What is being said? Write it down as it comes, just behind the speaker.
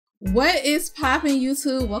What is poppin',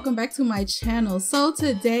 YouTube? Welcome back to my channel. So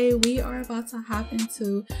today we are about to hop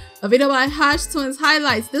into a video by Hodgetwins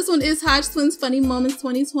highlights. This one is Hodgetwins Funny Moments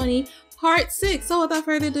 2020 Part 6. So without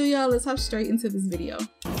further ado, y'all, let's hop straight into this video.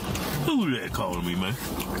 Who that calling me, man?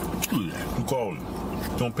 Who that? Who calling?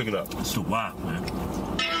 Don't pick it up. It's the wife, man.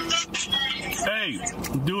 Hey,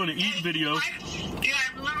 I'm doing an eat video. Yeah,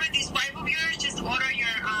 remember these wife of yours? Just order your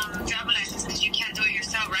driver license because you can't do it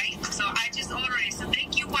yourself, right? So I just ordered it. So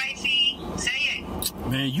thank you, wifey. Say it.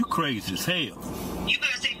 Man, you crazy as hell. You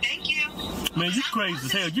better say thank you. Man, you crazy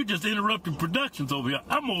as hell. You just interrupting productions over here.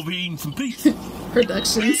 I'm over here eating some pizza.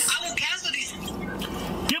 Productions. Man, I will cancel these.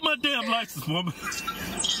 Get my damn license, woman.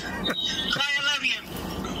 I love you.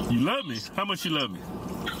 You love me? How much you love me?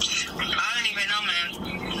 I don't even know,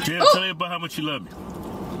 man. Damn, tell me about how much you love me. I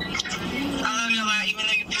love you a lot, even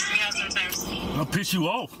though you piss me off sometimes. I'll piss you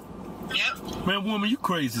off. Yep. Man, woman, you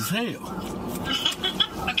crazy as hell.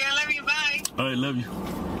 Okay, I love you. Bye. All right, love you.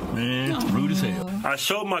 Man, rude as hell. I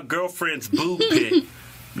showed my girlfriend's boob pic.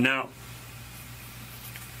 Now,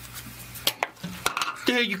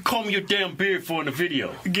 the hell you comb your damn beard for in the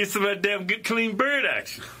video? Get some of that damn good clean beard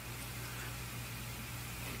action.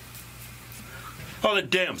 All that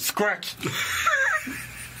damn scratch.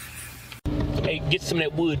 Hey, get some of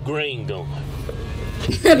that wood grain going.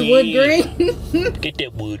 That wood grain. Get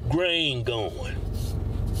that wood grain going.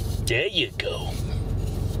 There you go.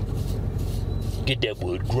 Get that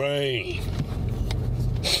wood grain.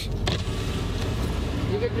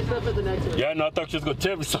 You get your stuff at the next one. Yeah, no, I thought you was gonna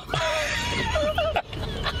tell me something.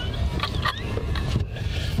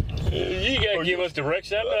 You gotta give us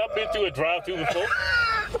direction. I've been through a drive-through before.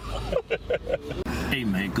 Hey,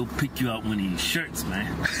 man, go pick you out one of these shirts,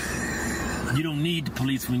 man. You don't need the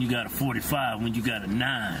police when you got a 45, when you got a 9.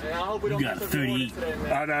 Yeah, I hope we don't you got a 38. today,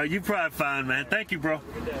 man. Oh, no, you probably fine, man. Thank you, bro.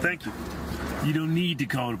 Thank you. You don't need to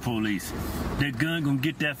call the police. That gun gonna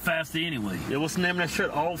get that faster anyway. Yeah, what's the name of that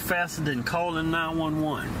shirt? All faster than calling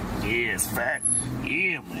 911. Yeah, it's fat.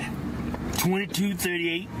 Yeah, man. 22,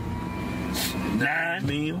 38, 9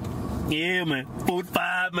 mil. Yeah, man.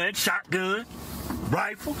 45, man. Shotgun,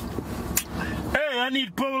 rifle. Hey, I need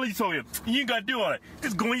the police on you. You ain't gotta do all that.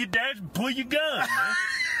 Just go in your dash and pull your gun,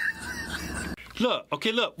 man. Look,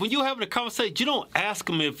 when you're having a conversation, you don't ask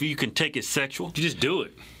them if you can take it sexual. You just do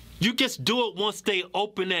it. You just do it once they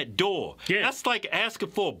open that door. Yeah. That's like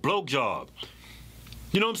asking for a blowjob.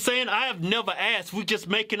 You know what I'm saying? I have never asked. We just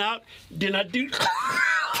making out. Then I do.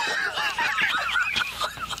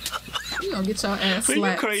 You gonna get your ass Man, you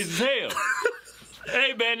slapped. crazy as hell.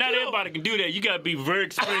 Hey, man, not everybody can do that. You got to be very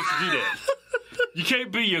experienced to do that. You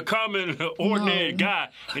can't be your common, ordinary guy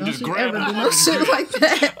and Don't just you grab ever a do no shit like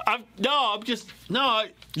that.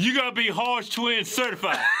 You got to be Hodgetwins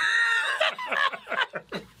certified.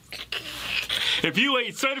 If you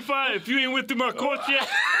ain't certified, if you ain't went through my course yet,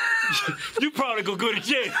 you probably gonna go to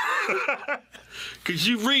jail. Because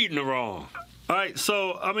you reading it wrong. All right,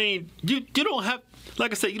 so, I mean, you don't have...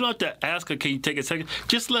 Like I said, you don't have to ask her, can you take a second?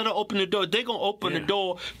 Just let her open the door. They're going to open the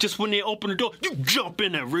door. Just when they open the door, you jump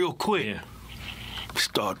in there real quick. Yeah.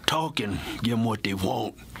 Start talking. Give them what they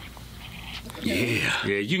want. Yeah.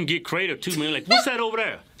 Yeah, you can get creative too, man. Like, what's that over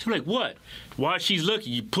there? She's like, what? While she's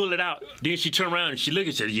looking, you pull it out. Then she turn around and she look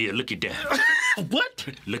and says, yeah, look at that. What?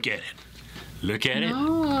 Look at it. Look at it.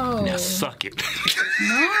 No. Now suck it.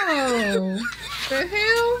 No. The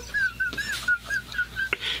hell?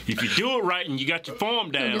 If you do it right and you got your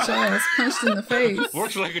form down, Get your ass punched in the face.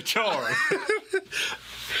 works like a charm.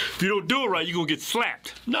 If you don't do it right, you're going to get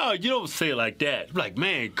slapped. No, you don't say it like that. Like,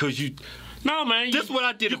 man, because you... No, man. This is what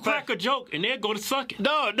I did. You crack a joke and they're going to suck it.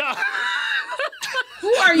 No.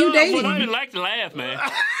 Who are you dating? I didn't like to laugh, man.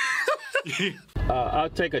 I'll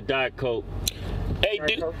take a Diet Coke. Hey,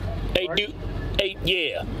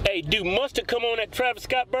 do mustard come on that Travis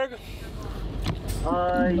Scott burger?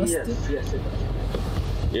 Yes, it does.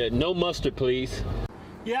 Yeah, no mustard, please.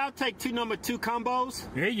 Yeah, I'll take 2 number 2 combos.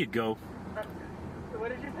 There you go. What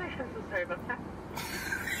did you say? I'm so sorry about that.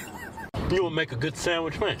 You want to make a good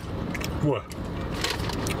sandwich, man? What?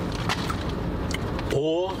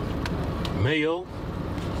 Oil, mayo,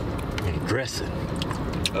 and dressing.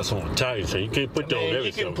 That's on Italian, so you can't put that on Man, you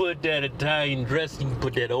everything. can put that Italian dressing, you can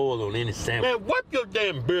put that oil on any sandwich. Man, wipe your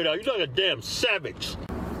damn beard out. You're like a damn savage.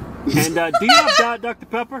 And do you have Diet Dr.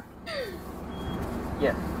 Pepper?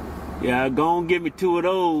 Yes. Yeah, go and give me 2 of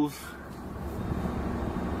those.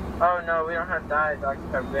 Oh no, we don't have Diet Dr.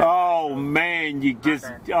 Pepper. Oh man, you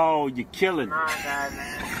just, oh, you're killing. My bad,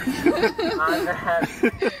 man. My bad.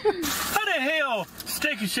 How the hell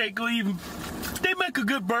Steak and Shake go even... They make a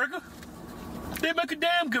good burger. They make a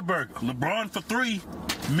damn good burger. LeBron for 3.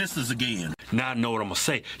 Misses again. Now I know what I'm gonna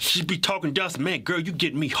say. She be talking to us, man, girl, you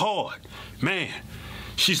getting me hard. Man.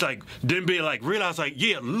 She's like, then be like, realize like,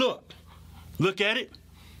 yeah, look at it.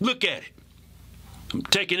 Look at it. I'm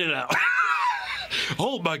taking it out.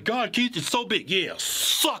 Oh my God, Keith, it's so big. Yeah,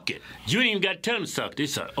 suck it. You ain't even got to tell them to suck it. They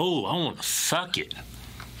say, oh, I want to suck it.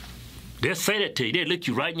 They'll say that to you. They'll look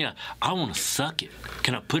you right in the eye. I want to suck it.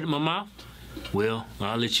 Can I put it in my mouth? Well,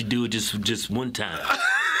 I'll let you do it just one time.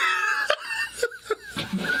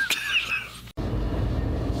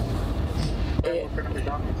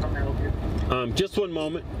 Just one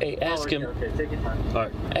moment. Hey, ask him. Okay, take your time. All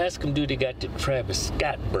right. Ask him, do they got the Travis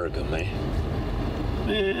Scott burger, man?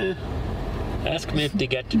 Ask him if they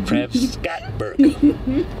got the Travis Scott burger.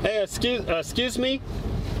 Hey, excuse me?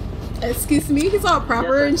 Excuse me? He's all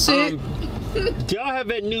proper and shit. Do y'all have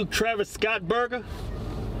that new Travis Scott burger?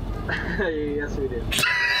 Yes, we do.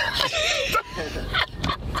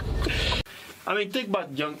 I mean, think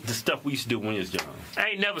about the stuff we used to do when we was young. I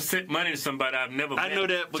ain't never sent money to somebody I've never met. I know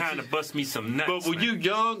that, but trying to bust me some nuts. But when you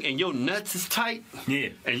young and your nuts is tight, yeah,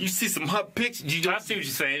 and you see some hot pics, I see what you're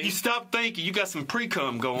saying. You stop thinking. You got some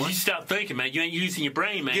pre-cum going. You stop thinking, man. You ain't using your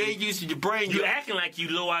brain, man. You ain't using your brain. You acting like you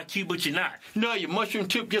low IQ, but you're not. No, your mushroom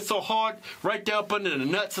tip gets so hard right there up under the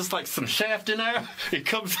nuts. It's like some shaft in there. It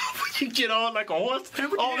comes up. You get on like a horse.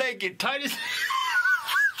 All that get tight as.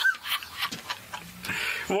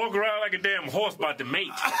 Walk around like a damn horse about to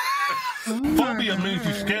mate. Phobia means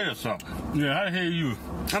you're scared of something. Yeah, I hear you.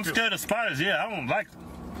 I'm scared of spiders. Yeah, I don't like them.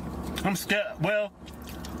 I'm scared. Well,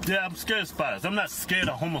 yeah, I'm scared of spiders. I'm not scared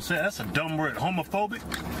of homosexual. That's a dumb word. Homophobic?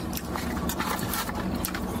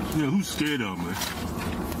 Yeah, who's scared of them, man?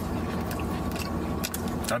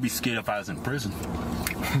 I'd be scared if I was in prison.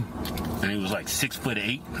 And he was like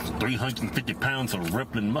 6'8", 350 pounds of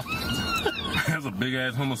rippling muscle. That's a big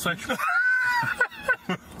ass homosexual.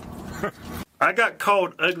 I got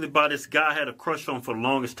called ugly by this guy I had a crush on for the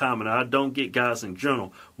longest time, and I don't get guys in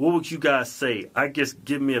general. What would you guys say? I guess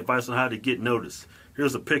give me advice on how to get noticed.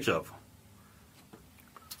 Here's a picture of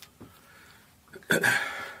him.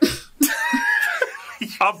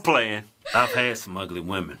 I'm playing. I've had some ugly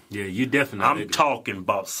women. Yeah, you definitely. I'm talking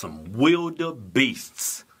about some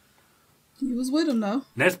wildebeests. You was with him though.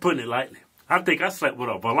 That's putting it lightly. I think I slept with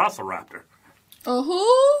a velociraptor. A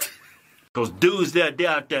who? Those dudes they're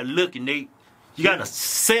out there looking, you gotta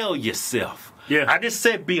sell yourself. Yeah. I just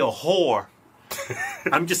said be a whore.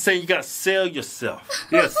 I'm just saying you gotta sell yourself.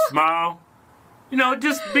 Yeah, smile. You know,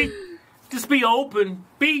 just be open.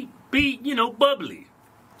 Be bubbly.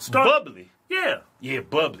 Bubbly? Yeah. Yeah,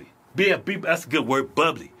 bubbly. That's a good word,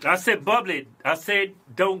 bubbly. I said bubbly. I said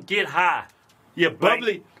don't get high. Yeah,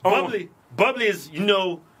 bubbly. Like, bubbly is,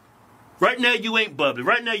 right now you ain't bubbly.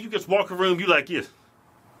 Right now you just walk around, you like this.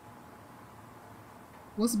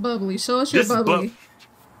 What's bubbly? Show us your bubbly.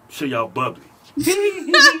 Show y'all bubbly.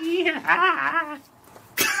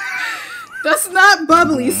 That's not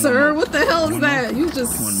bubbly, sir. What the hell is that? You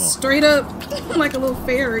just straight up like a little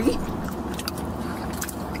fairy.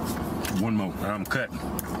 One more. I'm cutting.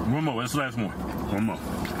 One more. That's the last one. One more.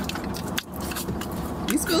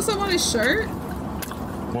 You spill some on his shirt?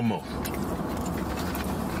 One more.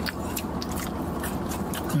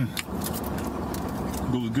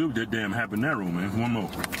 Goes good with that damn habanero, man. One more.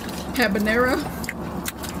 Habanero?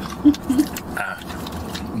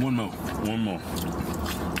 One more. One more.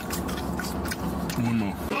 One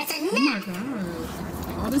more. Oh my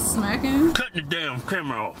god. All this smacking. Cutting the damn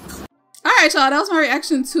camera off. Alright, y'all. That was my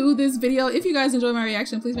reaction to this video. If you guys enjoyed my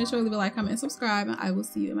reaction, please make sure to leave a like, comment, and subscribe. And I will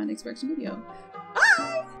see you in my next reaction video.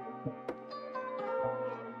 Bye!